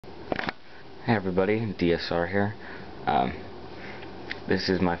Hey everybody, DSR here. This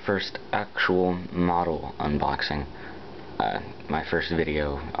is my first actual model unboxing. My first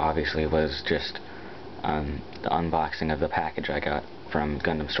video obviously was just the unboxing of the package I got from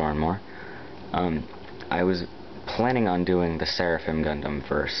Gundam Store and More. I was planning on doing the Seraphim Gundam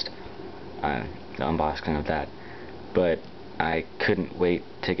first, the unboxing of that, but I couldn't wait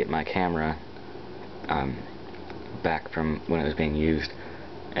to get my camera back from when it was being used,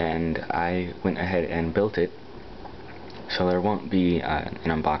 and I went ahead and built it, so there won't be an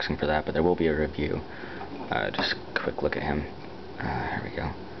unboxing for that, but there will be a review. Just a quick look at him. Here we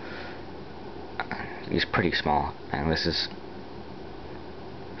go. He's pretty small, and this is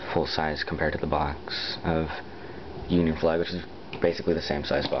full size compared to the box of Union Flag, which is basically the same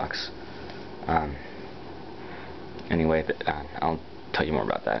size box. Anyway, I'll tell you more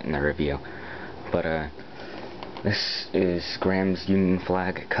about that in the review. But this is Graham's Union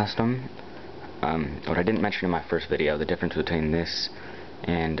Flag Custom. What I didn't mention in my first video, the difference between this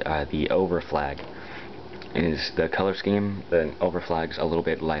and the over flag is the color scheme. The over flag's a little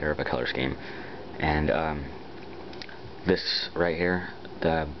bit lighter of a color scheme, and this right here,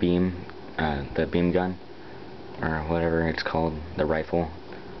 the beam gun, or whatever it's called, the rifle.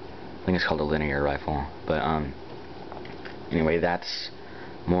 I think it's called a linear rifle, but anyway, that's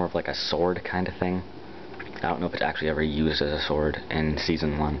more of like a sword kind of thing. I don't know if it's actually ever used as a sword in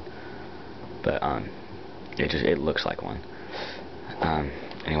Season 1, but it looks like one.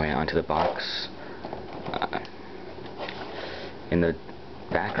 Anyway, onto the box. In the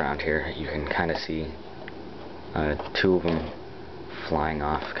background here, you can kind of see two of them flying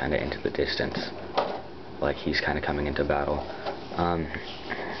off kind of into the distance, like he's kind of coming into battle.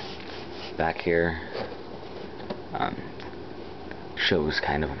 Back here shows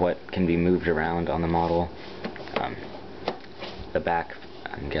kind of what can be moved around on the model. The back,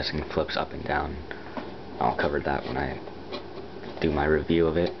 I'm guessing, flips up and down. I'll cover that when I do my review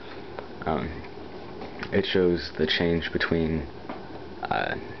of it. It shows the change between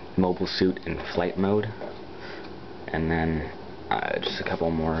mobile suit and flight mode, and then just a couple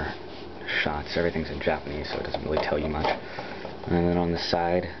more shots. Everything's in Japanese, so it doesn't really tell you much. And then on the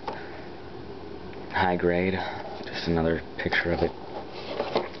side, high grade, just another picture of it.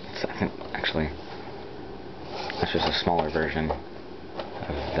 I think, actually, that's just a smaller version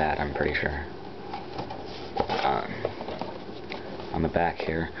of that, I'm pretty sure. On the back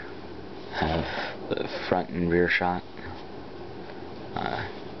here, have the front and rear shot,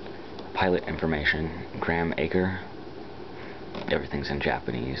 pilot information, Graham Acre. Everything's in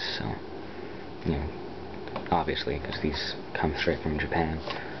Japanese, so, you know, obviously, because these come straight from Japan.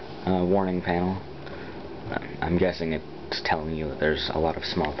 Warning panel. I'm guessing it's telling you that there's a lot of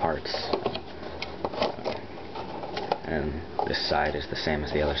small parts, and this side is the same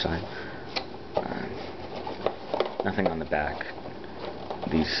as the other side. Nothing on the back.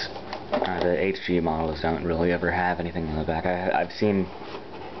 These the HG models don't really ever have anything on the back. I've seen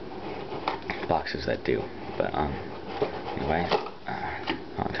boxes that do, but anyway,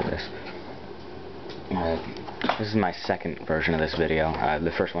 onto this. This is my second version of this video.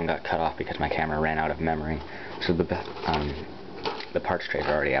 The first one got cut off because my camera ran out of memory, so the parts trays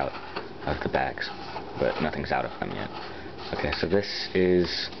are already out of the bags, but nothing's out of them yet. Okay, so this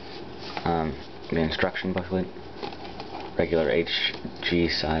is the instruction booklet, regular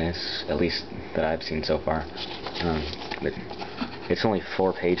HG size, at least that I've seen so far. It's only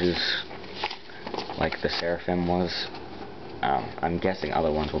 4 pages, like the Seraphim was. I'm guessing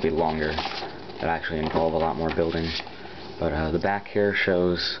other ones will be longer, that actually involve a lot more building. But the back here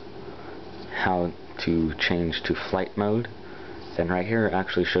shows how to change to flight mode. Then right here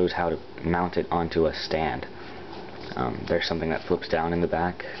actually shows how to mount it onto a stand. There's something that flips down in the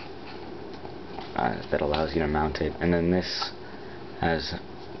back that allows you to mount it. And then this has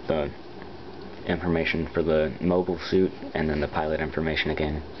the information for the mobile suit, and then the pilot information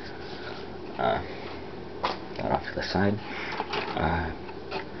again. That off to the side.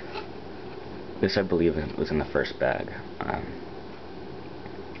 This, I believe, was in the first bag.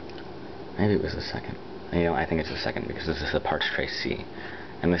 Maybe it was the second. You know, I think it's the second, because this is the parts tray C.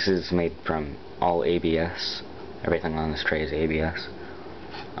 And this is made from all ABS. Everything on this tray is ABS.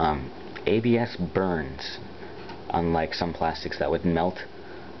 ABS burns, unlike some plastics that would melt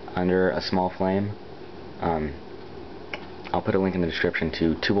under a small flame. I'll put a link in the description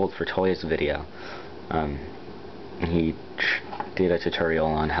to Too Old for Toys video. He did a tutorial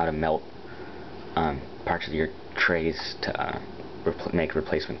on how to melt parts of your trays to make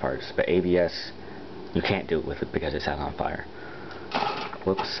replacement parts, but ABS, you can't do it with it because it's out on fire.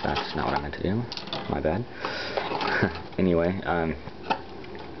 Whoops, that's not what I meant to do. My bad. Anyway,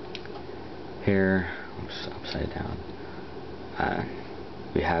 Here, oops, upside down,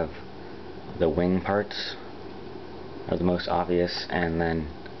 we have the wing parts are the most obvious, and then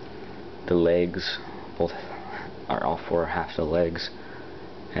the legs, both are all 4 halves of the legs,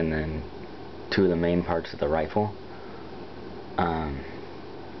 and then 2 of the main parts of the rifle.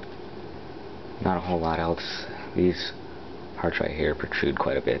 Not a whole lot else. These parts right here protrude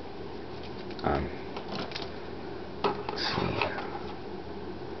quite a bit. Let's see.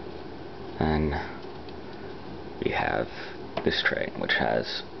 And we have this tray, which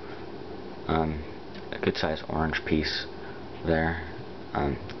has a good sized orange piece there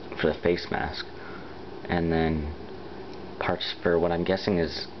for the face mask, and then parts for what I'm guessing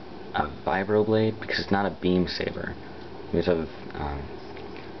is a vibroblade, because it's not a beam saber. Because of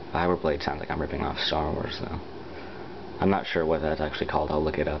vibroblade sounds like I'm ripping off Star Wars, though. I'm not sure what that's actually called. I'll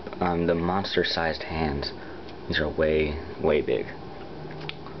look it up. The monster-sized hands. These are way, way big.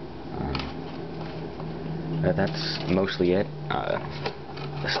 That's mostly it.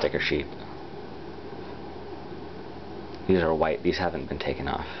 The sticker sheet. These are white. These haven't been taken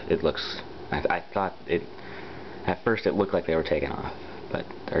off. It looks... I thought it... At first it looked like they were taken off, but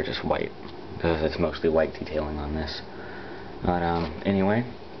they're just white, because it's mostly white detailing on this. But anyway,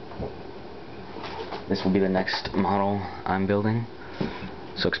 this will be the next model I'm building,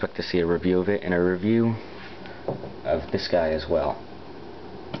 so expect to see a review of it, and a review of this guy as well.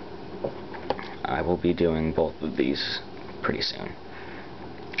 I will be doing both of these pretty soon.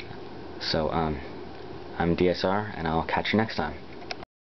 So I'm DSR, and I'll catch you next time.